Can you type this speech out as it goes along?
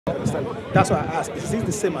Understand? That's why I asked, is this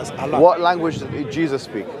the same as Allah? What language did Jesus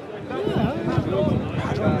speak? I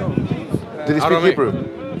don't know. Did he speak Aramaic. Hebrew?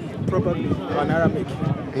 Probably an Aramaic.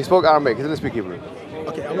 He spoke Aramaic, he didn't speak Hebrew.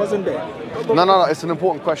 Okay, I wasn't there. No, it's an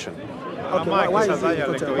important question. Okay, why is it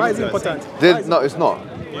important? Why is it important? No, it's not.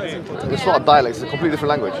 It's not a dialect, it's a completely different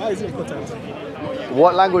language. Why is it important?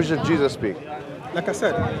 What language did Jesus speak? Like I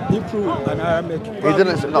said, Hebrew and Aramaic. He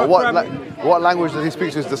didn't. No, what language did he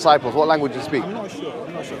speak to his disciples? What language did he speak? I'm not sure.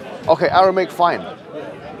 Okay, Aramaic, fine.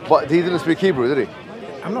 But he didn't speak Hebrew, did he?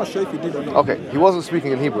 I'm not sure if he did or not. Okay, he wasn't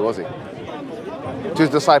speaking in Hebrew, was he? To his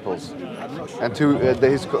disciples and to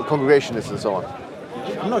his congregationists and so on.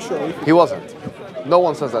 I'm not sure. He wasn't. No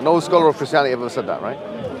one says that. No scholar of Christianity ever said that, right?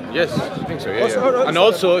 Yes, I think so. Yeah. And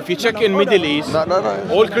also, if you check in Middle East,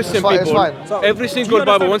 all Christian people, every single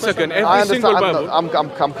Bible. One second, every single Bible.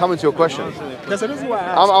 I'm coming to your question. There's a reason why I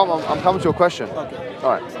asked. I'm coming to your question. Okay.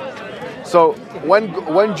 All right. So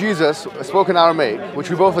when Jesus spoke in Aramaic, which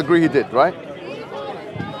we both agree he did, right?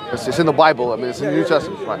 It's in the Bible. I mean, it's in the New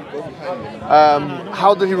Testament, right?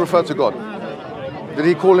 How did he refer to God? Did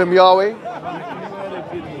he call him Yahweh?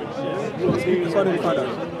 Father.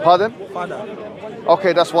 Pardon? Father.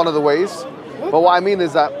 Okay, that's one of the ways. But what I mean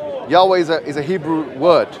is that Yahweh is a Hebrew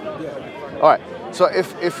word. All right. So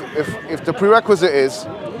if the prerequisite is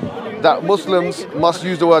that Muslims must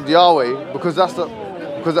use the word Yahweh because that's the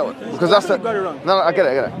no, I get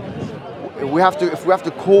it. If we have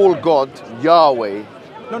to call God Yahweh.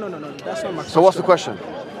 No. That's not my question. So what's the question?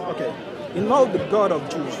 Okay. In all the God of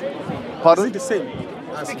Jews, Pardon? is it the same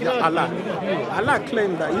as Allah? Allah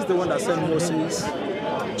claimed that he's the one that sent Moses,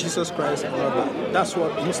 Jesus Christ, and all that. That's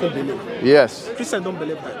what Muslims believe. Yes. Christians don't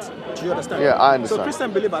believe that. Do you understand? Yeah, I understand. So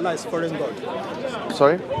Christians believe Allah is foreign God.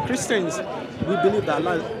 Sorry? Christians, we believe that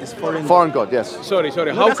Allah is foreign God, yes. Sorry.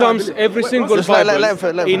 No, How that's how I comes believe. every single Just Bible let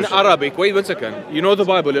him in finish. Arabic? Wait 1 second. You know the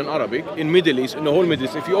Bible in Arabic, in Middle East, in the whole Middle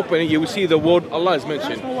East. If you open it, you will see the word Allah is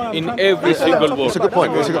mentioned in every single word. It's a good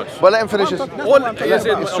point. But let him finish his. Yes,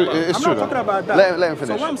 It's true. I'm not talking about that. Let him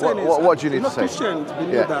finish. So what I'm saying is, What do you need to say? Christians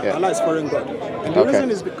believe that Allah is foreign God. And the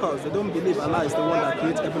reason is because they don't believe Allah is the one that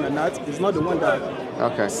created heaven and earth. It's not the one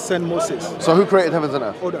that sent Moses. So who created heavens and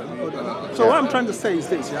earth? Hold on. So what I'm trying to say is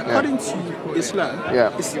this. According to Islam,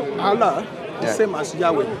 it's Allah the same as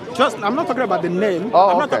Yahweh. I'm not talking about the name.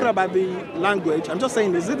 I'm not talking about the language. I'm just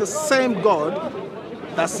saying, is it the same God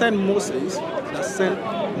that sent Moses, that sent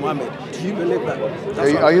Mohammed? Do you believe that?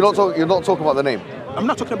 You're not talking about the name? I'm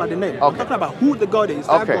not talking about the name. I'm talking about who the God is.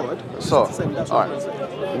 That God. So, all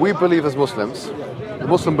right. We believe as Muslims, the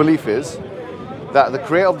Muslim belief is that the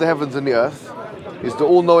creator of the heavens and the earth is the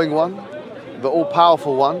all-knowing one, the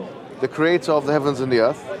all-powerful one, the creator of the heavens and the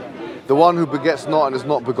earth, the one who begets not and is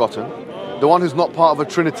not begotten, the one who's not part of a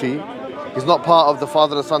trinity, he's not part of the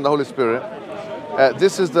Father, the Son, the Holy Spirit.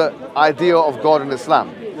 This is the idea of God in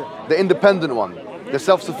Islam. The independent one, the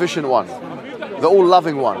self-sufficient one, the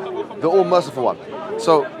all-loving one, the all-merciful one.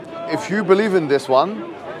 So if you believe in this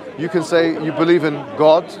one, you can say you believe in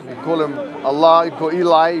God, you can call him Allah, you can call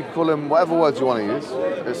Eli, you can call him whatever words you want to use.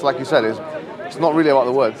 It's like you said, it's not really about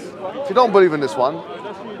the words. If you don't believe in this one,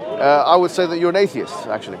 I would say that you're an atheist,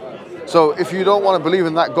 actually. So if you don't want to believe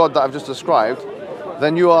in that God that I've just described,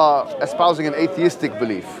 then you are espousing an atheistic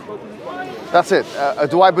belief. That's it.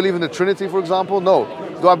 Do I believe in the Trinity, for example? No.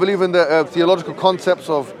 Do I believe in the theological concepts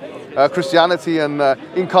of Christianity and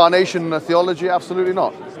incarnation theology? Absolutely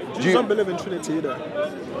not. Jews don't believe in Trinity either.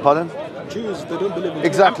 Pardon? Jews, they don't believe in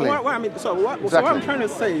Exactly. Trinity. So what I'm trying to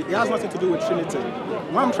say, it has nothing to do with Trinity.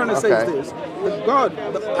 What I'm trying to say is this. The God,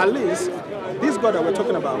 at least, this God that we're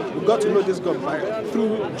talking about, we got to know this God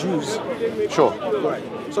through Jews. Sure. Right.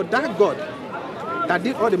 So that God that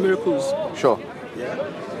did all the miracles. Sure. Yeah.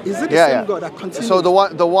 Is it the same God that continues? So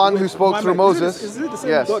the one who spoke through Moses. Is it the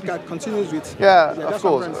same God that continues with? Yeah, of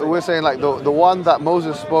course. We're saying like the one that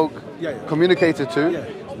Moses spoke, communicated to. Yeah.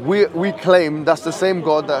 We claim that's the same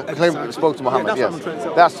God that spoke to Mohammed. Yeah,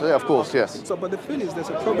 that's of course, yes. So, but the thing is, there's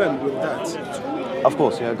a problem with that. Of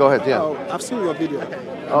course, yeah. Go ahead, yeah. I've seen your video.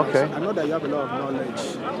 Okay. I know that you have a lot of knowledge.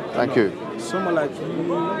 Thank you. Someone like you,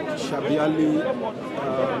 Shabi Ali.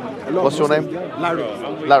 What's your name? Larry.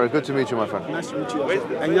 Larry, good to meet you, my friend. Nice to meet you.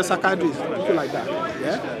 And you're psychiatrist, people like that.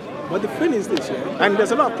 Yeah. But the thing is this, and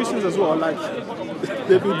there's a lot of Christians as well, like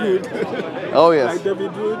David Wood. Oh yes. Like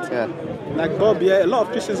David Wood. Yeah. Like Bob, a lot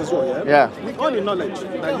of Christians as well, Yeah. With all the knowledge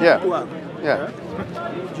that you people have.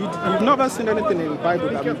 You've never seen anything in the Bible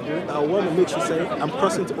that want to make you say, I'm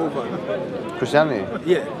crossing over. Christianity?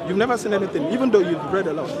 Yeah. You've never seen anything, even though you've read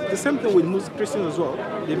a lot. The same thing with most Christians as well.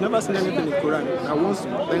 They've never seen anything in the Quran that wants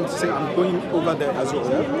them to say, I'm going over there as well.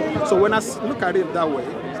 Yeah? So when I look at it that way,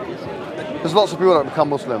 There's lots of people that become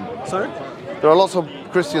Muslim. Sorry? There are lots of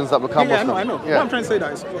Christians that become Muslim. I know. What I'm trying to say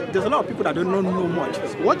is, there's a lot of people that don't know much.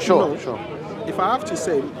 What you know, if I have to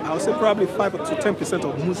say, I would say probably 5 to 10%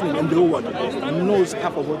 of Muslims in the whole world knows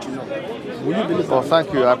half of what you know. Will you believe that? Oh,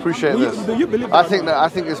 thank you. I appreciate this. Do you believe that? I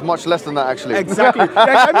think it's much less than that, actually. Exactly. Me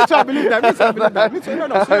too, I believe that. Me too.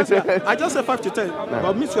 No, seriously. I just said 5 to 10,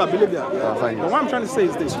 but me too, I believe that. Oh, thank you. But what I'm trying to say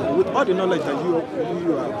is this: with all the knowledge that you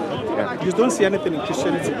have, you don't see anything in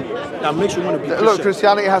Christianity that makes you want to be Christian. Look,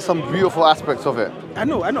 Christianity has some beautiful aspects of it. I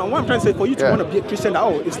know. What I'm trying to say, for you to want to be a Christian, that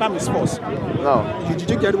Islam is false. No. Did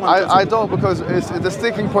you get one? I don't, because the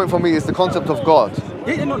sticking point for me is the concept of God.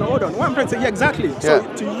 No, hold on. What I'm trying to say, exactly. So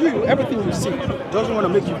to you, everything you see doesn't want to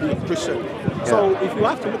make you be a Christian. So if you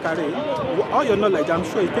have to look at it, all your knowledge, I'm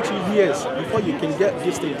sure it takes you years before you can get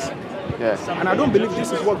these things. Yes. And I don't believe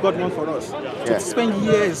this is what God wants for us. To spend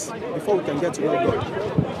years before we can get to know God.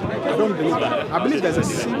 I don't believe that. I believe there's a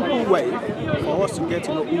simple way for us to get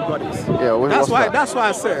to know who God is. That's why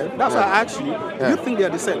I said, that's why I asked you, do you think they're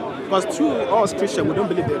the same? Because to us Christians, we don't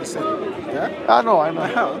believe they're the same. Yeah? I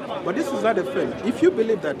know. But this is not the thing. If you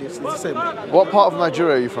believe that this is the same. What part of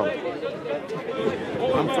Nigeria are you from?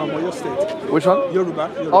 I'm from Oyo State. Which one?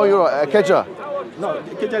 Yoruba. Oh, Yoruba. Akeja. No,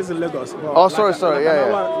 Akeja is in Lagos. Oh, sorry.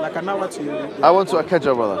 Like an hour to you. I went to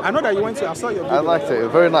Akeja, brother. I know that you went to. I saw your video. I liked it.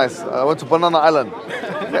 Very nice. I went to Banana Island.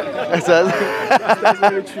 That's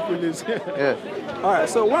very cheap news. All right.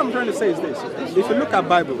 So what I'm trying to say is this: if you look at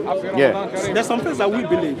Bible, there's some things that we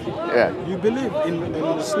believe. You believe in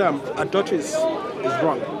Islam, adultery is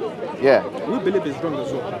wrong. Yeah. We believe it's wrong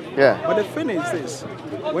as well. Yeah. But the thing is this: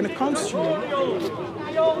 when it comes to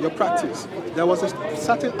your practice, there was a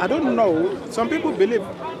certain, I don't know, some people believe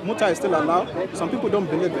muta is still allowed, some people don't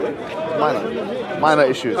believe it. Minor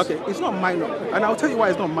issues. Okay, it's not minor, and I'll tell you why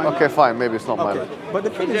it's not minor. Okay, fine, maybe it's not minor. But the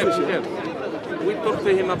thing is this, we talked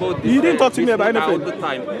to him about this. You didn't talk to me about anything. All the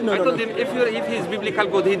time. I told him if he's biblical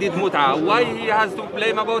God, he did muta. Why he has to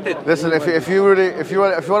blame about it? Listen, if you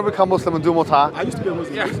want to become Muslim and do muta, I used to be a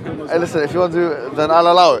Muslim. Hey, listen, if you want to do, then I'll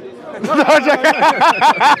allow it. What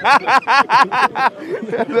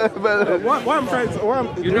I'm trying to,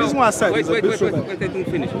 the reason why I said wait, I didn't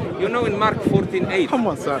finish. You know, in Mark 14:8. Come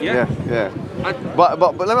on, sir. Yeah.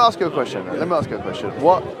 But let me ask you a question.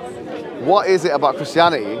 What is it about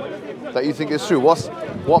Christianity that you think is true?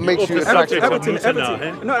 What makes you attracted? Everything.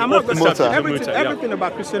 No, I'm not going to say everything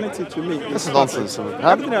about Christianity to me. This is nonsense.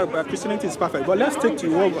 Everything about Christianity is perfect. But let's take to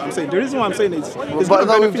what I'm saying. The reason why I'm saying is, but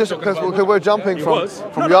no, because we're jumping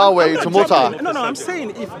from Yahweh to Muta. No, I'm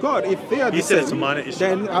saying if they are the same,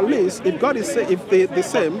 then at least if God is if they're the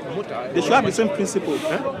same, they should have the same principle.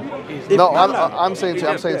 No, I'm saying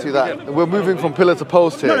to you that we're moving from pillar to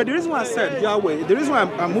post here. No, the reason why I said Yahweh, the reason why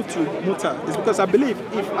I moved to Muta is because I believe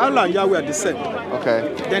if Allah and Yahweh are the same,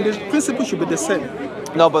 then the principle should be the same.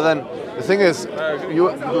 No, but then the thing is,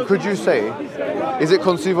 could you say, is it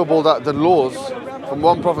conceivable that the laws from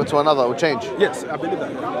one prophet to another will change? Yes, I believe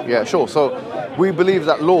that. Yeah, sure. So we believe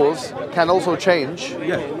that laws can also change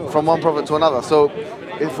from one prophet to another. So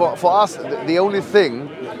for us, the only thing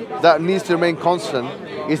that needs to remain constant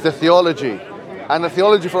is the theology. And the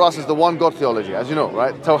theology for us is the one God theology, as you know,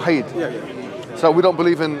 right? Tawheed. So we don't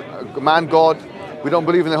believe in man God. We don't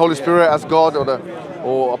believe in the Holy Spirit as God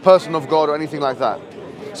or a person of God or anything like that.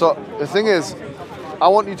 So the thing is, I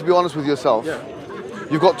want you to be honest with yourself.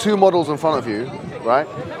 You've got two models in front of you, right?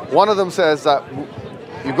 One of them says that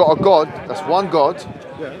you've got a God, that's one God,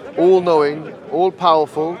 all-knowing,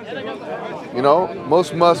 all-powerful,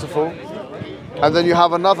 most merciful. And then you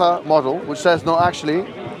have another model which says, no, actually,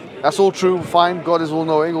 that's all true, fine, God is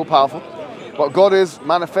all-knowing, all-powerful. But God is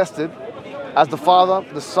manifested as the Father,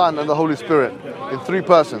 the Son, and the Holy Spirit in three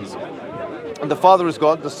persons. And the Father is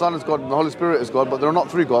God, the Son is God, and the Holy Spirit is God, but there are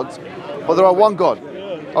not three gods, but there are one God.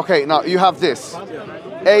 Okay, now you have this,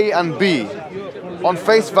 A and B. On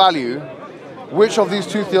face value, which of these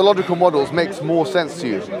two theological models makes more sense to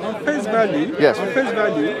you? On face value? Yes. On face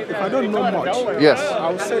value, if I don't know much,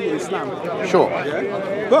 I will say the Islam. Sure.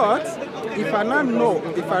 Yeah? But if I not know,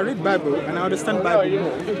 if I read Bible and I understand Bible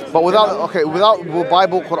more. But without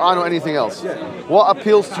Bible, Quran or anything else, what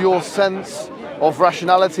appeals to your sense of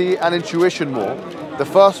rationality and intuition more? The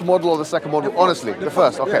first model or the second model? Honestly, the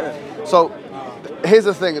first, okay. So here's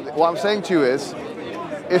the thing, what I'm saying to you is,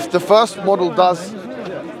 if the first model does,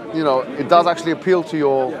 it does actually appeal to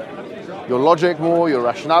your logic more, your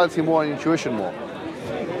rationality more, and intuition more.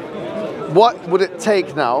 What would it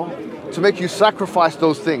take now to make you sacrifice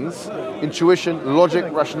those things, intuition, logic,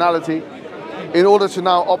 rationality, in order to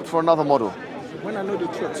now opt for another model? When I know the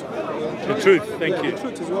truth. The truth, thank you. The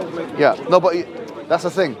truth is what makes no, but that's the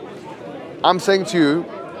thing. I'm saying to you,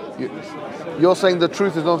 You're saying the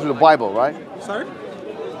truth is known through the Bible, right? Sorry?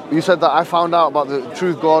 You said that I found out about the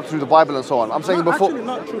truth God through the Bible and so on. I'm saying before. Actually,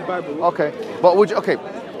 not through Bible. Okay, but would you? Okay,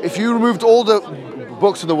 if you removed all the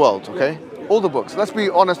books in the world, okay, all the books. Let's be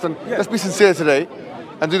honest and let's be sincere today,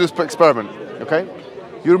 and do this experiment. Okay,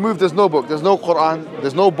 you remove. There's no book. There's no Quran.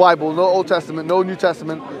 There's no Bible. No Old Testament. No New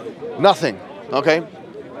Testament. Nothing. Okay.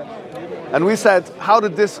 And we said, how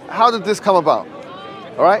did this come about?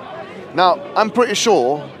 All right. Now I'm pretty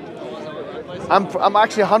sure. I'm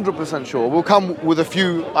actually 100% sure we'll come with a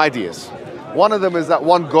few ideas. One of them is that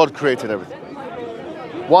one God created everything.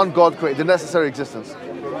 One God created the necessary existence.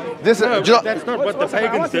 That's not what the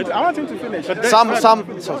pagans did. I want him to finish.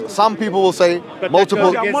 Some people will say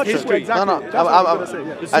multiple. History.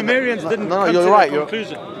 The Sumerians didn't come to that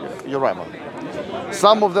conclusion. You're right, man.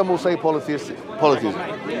 Some of them will say polytheism,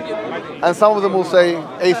 and some of them will say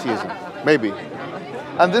atheism, maybe.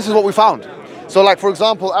 And this is what we found. So, like for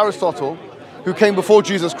example, Aristotle, who came before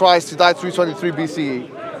Jesus Christ, he died 323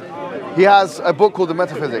 BCE. He has a book called the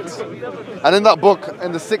Metaphysics. And in that book,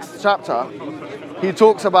 in the 6th chapter, he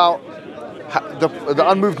talks about the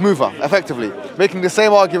unmoved mover, effectively, making the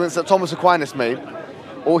same arguments that Thomas Aquinas made,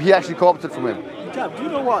 or he actually co-opted from him. Hijab, do you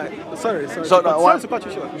know why? Sorry. Sorry to cut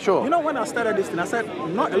you short. Sure. You know, when I started this thing, I said,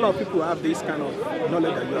 not a lot of people have this kind of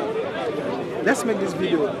knowledge that you have. Let's make this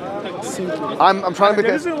video simple. I'm trying to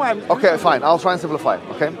make it... Okay, fine. I'll try and simplify it,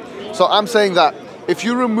 okay? So I'm saying that if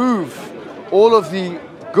you remove all of the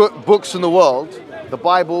good books in the world, the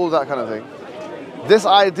Bible, that kind of thing, this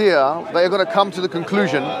idea that you're going to come to the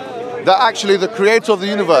conclusion that actually the creator of the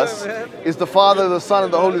universe is the Father, the Son,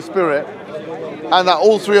 and the Holy Spirit, and that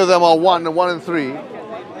all three of them are one and 1 and 3,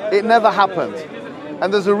 it never happened.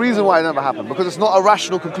 And there's a reason why it never happened, because it's not a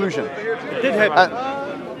rational conclusion. It did happen.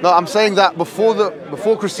 No, I'm saying that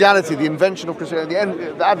before Christianity, the invention of Christianity,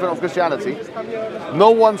 the advent of Christianity, no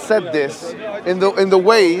one said this in the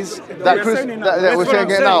ways that we're saying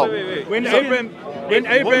it now. When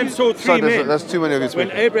Abraham saw three men, there's too many of these.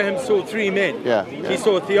 When Abraham saw 3 men, he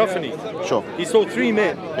saw a theophany. Sure. He saw 3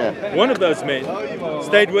 men. Yeah. One of those men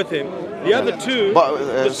stayed with him. The other 2.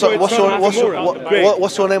 So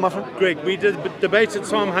what's your name, my friend? Greg. We debated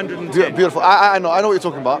Psalm 110. Beautiful. I know what you're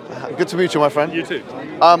talking about. Good to meet you, my friend. You too.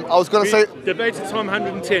 I was going to say... debated Psalm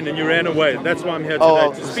 110 and you ran away. That's why I'm here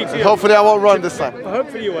today, to speak to you. Hopefully I won't run this time.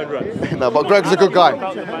 Hopefully you won't run. No, but Greg's a good guy.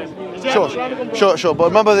 Sure. But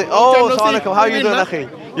remember the... Oh, assalamu alaikum. How are you doing,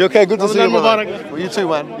 Akhi? You okay? Good to see you, brother. You too,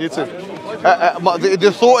 man. You too.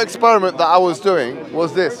 The thought experiment that I was doing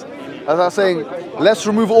was this. As I was saying, let's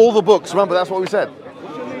remove all the books. Remember, that's what we said.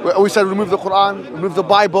 We said remove the Quran, remove the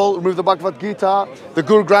Bible, remove the Bhagavad Gita, the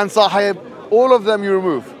Guru Granth Sahib. All of them you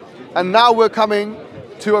remove. And now we're coming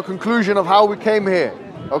to a conclusion of how we came here.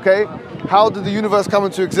 Okay? How did the universe come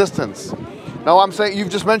into existence? Now I'm saying, you've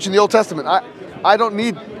just mentioned the Old Testament. I don't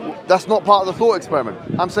need... That's not part of the thought experiment.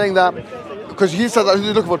 I'm saying that because he said that he's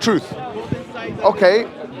looking for truth. Okay,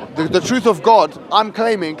 the truth of God, I'm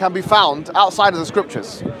claiming, can be found outside of the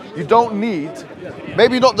scriptures. You don't need,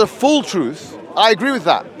 maybe not the full truth, I agree with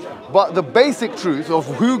that, but the basic truth of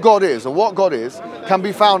who God is and what God is can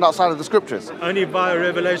be found outside of the scriptures. Only via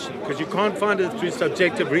revelation, because you can't find it through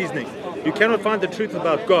subjective reasoning. You cannot find the truth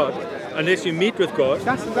about God unless you meet with God.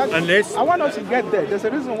 Unless I want us to get there. There's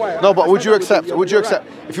a reason why. No, but would you accept?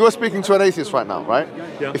 If you were speaking to an atheist right now, right?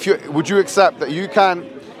 Yeah. Would you accept that you can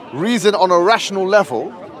reason on a rational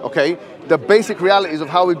level, okay, the basic realities of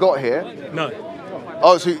how we got here? No.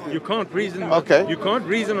 Oh, so you can't reason. Okay. You can't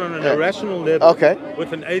reason on an irrational level. Okay.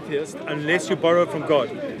 With an atheist unless you borrow from God.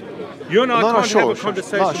 You and I can't have a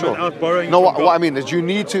conversation without borrowing. No, from God. What I mean is, do you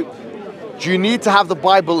need to have the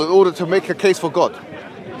Bible in order to make a case for God?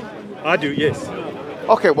 I do, yes.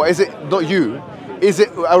 Okay, well, is it not you? Is it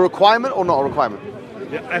a requirement or not a requirement?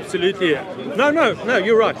 Yeah, absolutely. Yeah. No,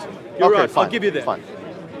 you're right. You're right. Fine, I'll give you that. Fine.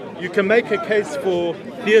 You can make a case for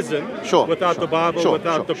theism without the Bible,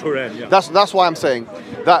 without the Quran. Yeah. That's why I'm saying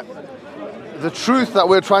that the truth that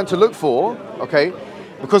we're trying to look for, okay,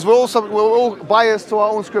 because we're all biased to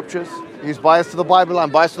our own scriptures. He's biased to the Bible,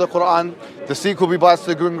 I'm biased to the Quran, the Sikh will be biased to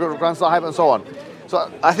the Guru Granth Sahib and so on.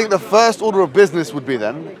 So I think the first order of business would be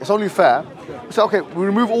then, it's only fair, so okay, we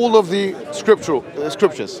remove all of the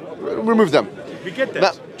scriptures, remove them. We get that.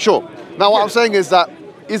 Now, sure. Now what I'm saying is that,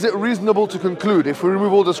 is it reasonable to conclude, if we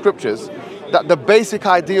remove all the scriptures, that the basic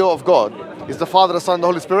idea of God is the Father, the Son, and the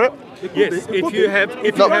Holy Spirit? Yes, if you have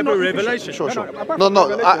a revelation. Sure.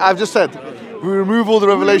 No, I've just said, we remove all the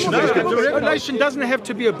revelation. No, the revelation doesn't have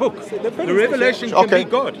to be a book. The revelation can be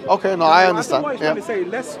God. Okay, no, I understand. I think what he's trying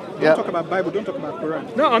to say, don't talk about Bible, don't talk about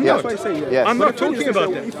Quran. No, I'm not. That's what he's saying. Yes. I'm not talking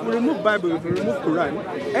about that. If we remove Bible, if we remove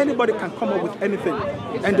Quran, anybody can come up with anything,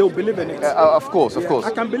 and they'll believe in it. Of course.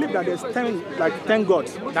 I can believe that there's 10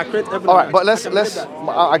 gods that create everything. All right, but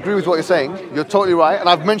I agree with what you're saying. You're totally right, and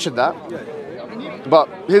I've mentioned that. But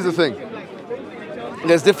here's the thing.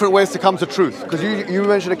 There's different ways to come to truth. Because you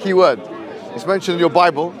mentioned a key word. It's mentioned in your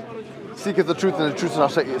Bible. Seeketh the truth, and the truth shall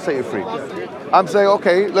set you free. I'm saying,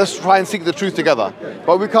 okay, let's try and seek the truth together.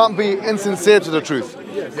 But we can't be insincere to the truth.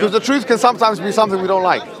 Because the truth can sometimes be something we don't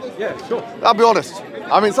like. Yeah, sure. I'll be honest.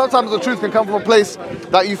 I mean, sometimes the truth can come from a place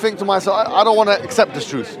that you think to myself, I don't want to accept this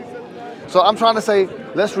truth. So I'm trying to say,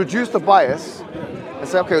 let's reduce the bias and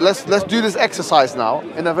say, okay, let's do this exercise now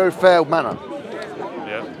in a very fair manner.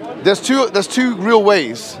 Yeah. There's two real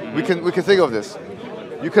ways we can think of this.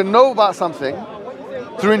 You can know about something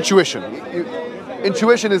through intuition.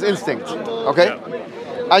 Intuition is instinct, okay?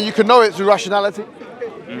 Yeah. And you can know it through rationality,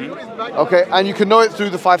 okay? And you can know it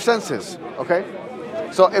through the five senses, okay?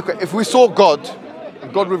 So if we saw God,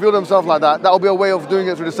 and God revealed himself like that, that will be a way of doing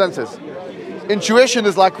it through the senses. Intuition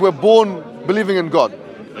is like we're born believing in God.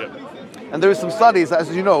 Yeah. And there is some studies that,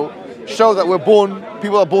 as you know, show that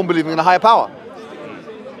people are born believing in a higher power.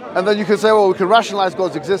 And then you can say, well, we can rationalize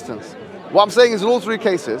God's existence. What I'm saying is in all three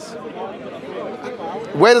cases,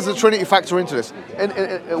 where does the Trinity factor into this? Let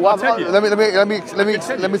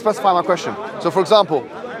me specify my question. So for example,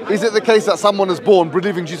 is it the case that someone is born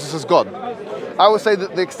believing Jesus is God? I would say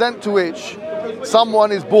that the extent to which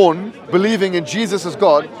someone is born believing in Jesus as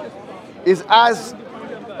God is as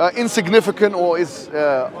insignificant or is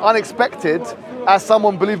unexpected as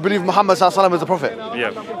someone believe Muhammad as a prophet.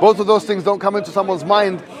 Yeah. Both of those things don't come into someone's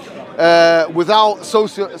mind without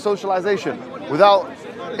socialization, without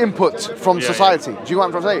input from society. Do you know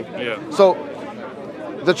what I'm trying to say? Yeah. So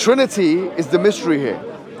the Trinity is the mystery here.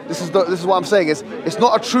 This is what I'm saying. It's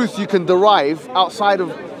not a truth you can derive outside of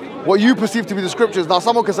what you perceive to be the scriptures. Now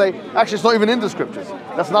someone can say, actually it's not even in the scriptures.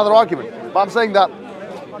 That's another argument. But I'm saying that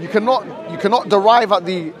you cannot derive at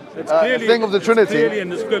the thing of the Trinity. It's clearly in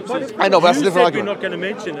the scriptures. I know, but that's a different argument. We're not going to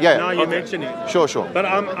mention it. Yeah. Now you mention it. Sure. But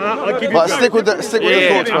I'll give you. But stick with the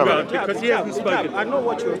thought experiment. Because he hasn't spoken. I know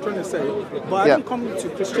what you're trying to say, but I didn't come to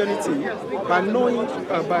Christianity by knowing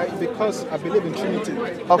because I believe in Trinity.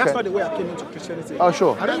 Okay. That's not the way I came into Christianity. Oh,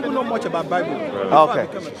 sure. I don't even know much about Bible before I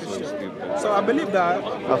became a Christian. So I believe that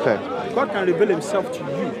God can reveal himself to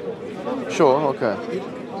you. Sure, okay.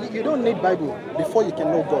 You don't need Bible before you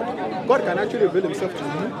can know God. God can actually reveal himself to you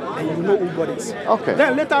and you know who God is. Okay.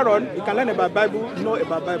 Then later on, you can learn about Bible, know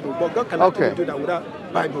about Bible, but God can actually do that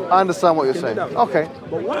without Bible. I understand what you're saying. Okay.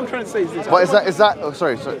 But what I'm trying to say is this. But is that oh,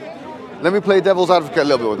 sorry. Let me play devil's advocate a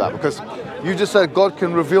little bit with that, because you just said God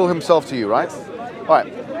can reveal himself to you, right? Yes. All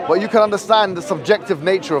right. But you can understand the subjective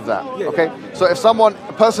nature of that, okay? So if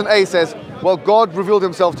person A says, well, God revealed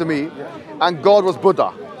himself to me and God was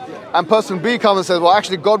Buddha. And person B comes and says, well,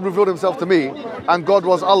 actually, God revealed himself to me, and God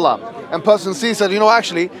was Allah. And person C said, you know,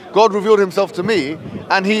 actually, God revealed himself to me,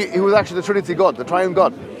 and he was actually the Trinity God, the Triune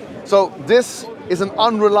God. So this is an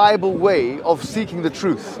unreliable way of seeking the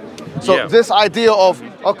truth. So this idea of,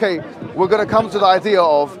 okay, we're going to come to the idea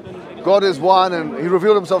of God is one, and he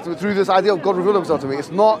revealed himself to me through this idea of God revealed himself to me.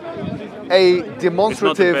 It's not a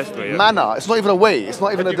demonstrative manner. It's not even a way. It's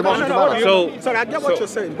not even a demonstrative manner. Sorry, I get what you're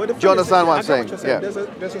saying. But do you understand what I'm saying? Yeah. There's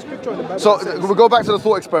a scripture in the Bible. So we go back to the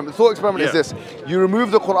thought experiment. The thought experiment is this: you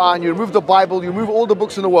remove the Quran, you remove the Bible, you remove all the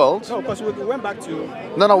books in the world. No, because we went back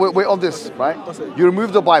to. No, we're on this, right? You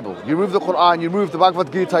remove the Bible, you remove the Quran, you remove the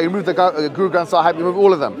Bhagavad Gita, you remove the Guru Granth Sahib, you remove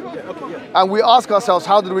all of them. And we ask ourselves,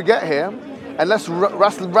 how did we get here? And let's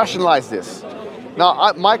rationalize this.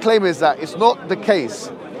 Now, my claim is that it's not the case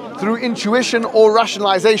through intuition or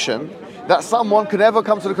rationalization that someone could ever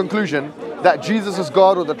come to the conclusion that Jesus is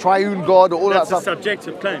God or the triune God or all that stuff. That's a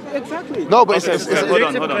subjective claim. Exactly. No, but it's hold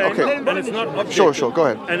on. Okay. And it's not objective. Sure, go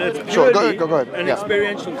ahead. And it's purely go ahead. An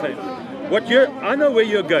experiential claim. I know where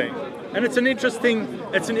you're going, and it's an interesting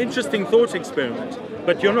thought experiment,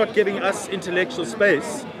 but you're not giving us intellectual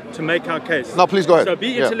space to make our case. No, please go ahead. So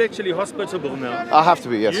be intellectually hospitable now. I have to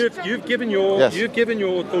be, yes. You've given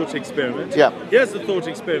your thought experiment. Yeah. Here's the thought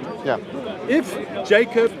experiment. Yeah. If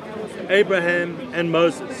Jacob, Abraham, and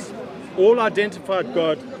Moses all identified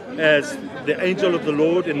God as the angel of the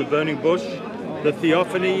Lord in the burning bush, the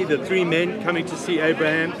theophany, the three men coming to see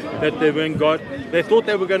Abraham, that they were in God, they thought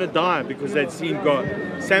they were going to die because they'd seen God.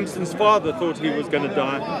 Samson's father thought he was going to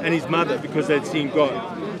die, and his mother because they'd seen God.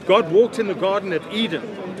 God walked in the Garden of Eden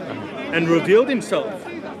and revealed himself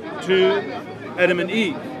to Adam and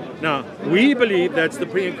Eve. Now, we believe that's the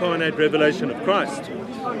pre-incarnate revelation of Christ.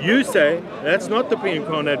 You say that's not the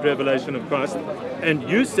pre-incarnate revelation of Christ, and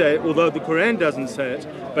you say, although the Quran doesn't say it,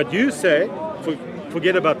 but you say,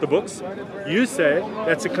 forget about the books, you say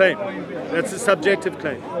that's a claim. That's a subjective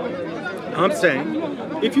claim. I'm saying,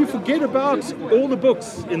 if you forget about all the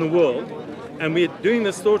books in the world, and we're doing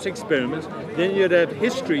this thought experiment, then you'd have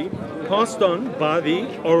history passed on by the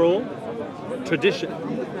oral tradition.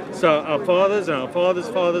 So our fathers and our fathers'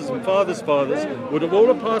 fathers and fathers' fathers would have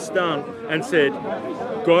all passed down and said,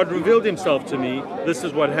 God revealed himself to me, this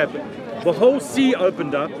is what happened. The whole sea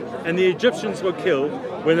opened up and the Egyptians were killed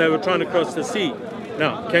when they were trying to cross the sea.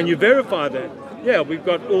 Now, can you verify that? Yeah, we've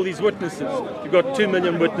got all these witnesses. We've got 2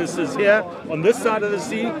 million witnesses here on this side of the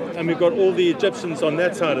sea, and we've got all the Egyptians on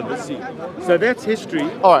that side of the sea. So that's history.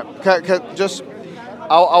 All right,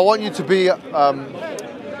 I want you to be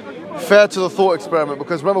fair to the thought experiment,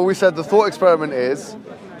 because remember we said the thought experiment is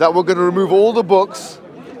that we're going to remove all the books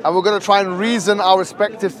and we're going to try and reason our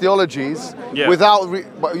respective theologies without.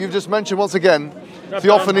 But you've just mentioned once again.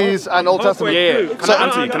 Theophanies and Old Testament. Can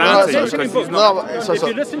I answer you? If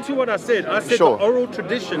you listen to what I said the oral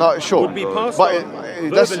tradition would be passed on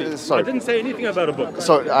verbally. I didn't say anything about a book.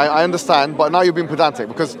 So I understand, but now you're being pedantic,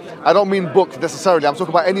 because I don't mean book necessarily. I'm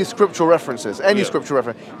talking about any scriptural references, scriptural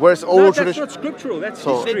reference. Whereas oral tradition. That's not scriptural. That's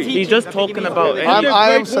history. He's just talking about.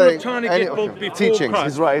 I am saying teachings.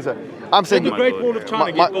 He's right. I'm saying did the Great Wall of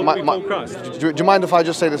China get built before Christ? Do you mind if I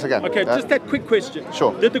just say this again? Okay, just that quick question.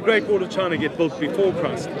 Sure. Did the Great Wall of China get built before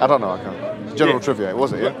Christ? I don't know. I can't. General trivia,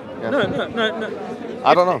 was it? Yeah. No.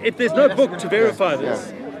 I don't know. If there's no book to verify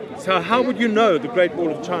this, so how would you know the Great Wall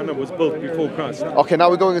of China was built before Christ? Okay, now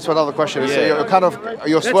we're going into another question.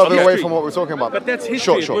 You're swerving away from what we're talking about. But that's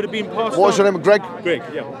history. Sure. It would have been passed on. What was your name? Greg? Greg,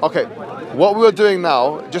 yeah. Okay. What we're doing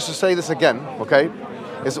now, just to say this again, okay,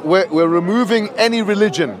 is we're removing any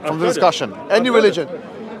religion from the discussion. Any religion.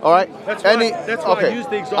 All right. That's why I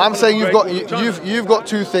used the example. I'm saying you've got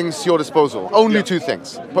 2 things to your disposal. Only 2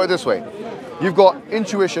 things. Put it this way: you've got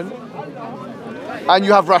intuition, and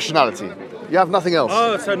you have rationality. You have nothing else.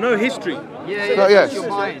 Oh, so no history. Yes.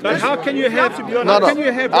 But how can you have? Can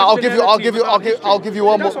you have I'll give you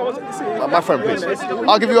one more. My friend, please.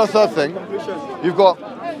 I'll give you a third thing. You've got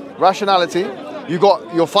rationality. You've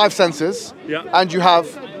got your 5 senses, and you have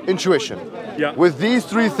intuition. Yeah. With these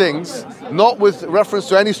 3 things, not with reference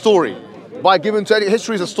to any story, by giving to any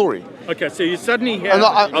history is a story. Okay, so you suddenly hear. Do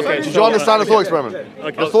you understand the thought experiment?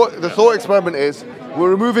 Okay. The thought experiment is we're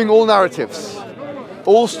removing all narratives,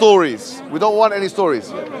 all stories. We don't want any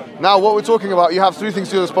stories. Now, what we're talking about, you have 3 things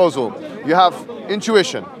to your disposal. You have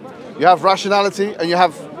intuition, you have rationality, and you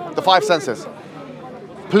have the 5 senses.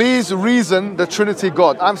 Please reason the Trinity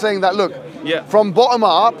God. I'm saying that, look, from bottom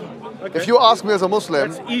up, if you ask me as a Muslim,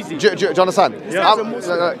 that's easy. Do you understand?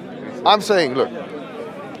 Yeah. I'm saying, look,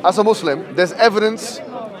 as a Muslim, there's evidence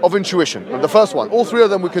of intuition. The first one, all 3 of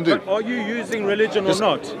them we can do. But are you using religion or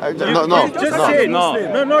not? No.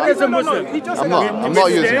 Not as a Muslim. I'm not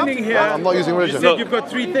using religion. You said you've got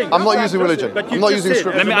 3 things. I'm not using religion. I'm not using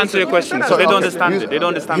scripture. Let me answer your question. So they don't understand it. They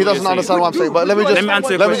don't understand. He doesn't understand what I'm saying. But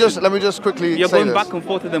let me just quickly. You're going back and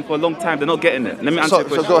forth to them for a long time. They're not getting it. Let me answer your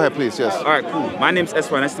question. So go ahead, please. Yes. All right, cool. My name's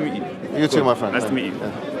SY. Nice to meet you. You too, my friend. Nice to meet you.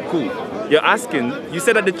 Cool. You're asking, you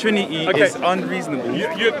said that the Trinity is unreasonable.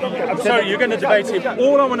 I'm sorry, you're going to debate him.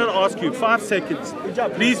 All I want to ask you, 5 seconds.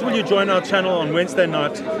 Please, will you join our channel on Wednesday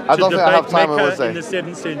night to debate Mecca in the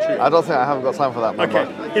 7th century? I don't think I haven't got time for that.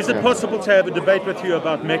 Okay. Is it possible to have a debate with you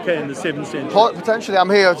about Mecca in the 7th century? Potentially. I'm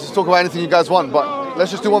here to talk about anything you guys want, but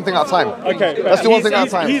let's just do one thing at a time. Okay. Let's do one thing at a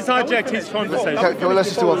time. He's hijacked his conversation. Okay, well, let's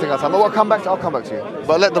just do one thing at a time. I'll come back to you.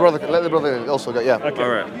 But let the brother also go. Yeah. Okay. All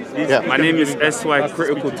right. My name is SY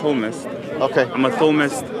Critical Thomist. Okay. I'm a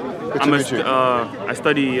Thomist. I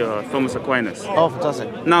study Thomas Aquinas. Oh,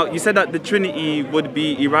 fantastic. Now, you said that the Trinity would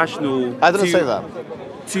be irrational. I didn't say that.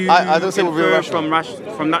 I didn't say it would be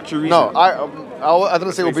irrational. From natural reason. No, I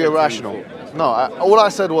didn't say it would be irrational. No, all I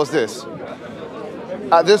said was this.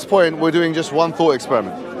 At this point, we're doing just one thought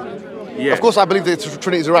experiment. Yeah. Of course, I believe the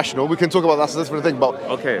Trinity is irrational. We can talk about that as a different thing, but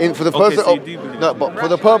okay. For the purpose so you do believe but for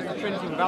the purpose.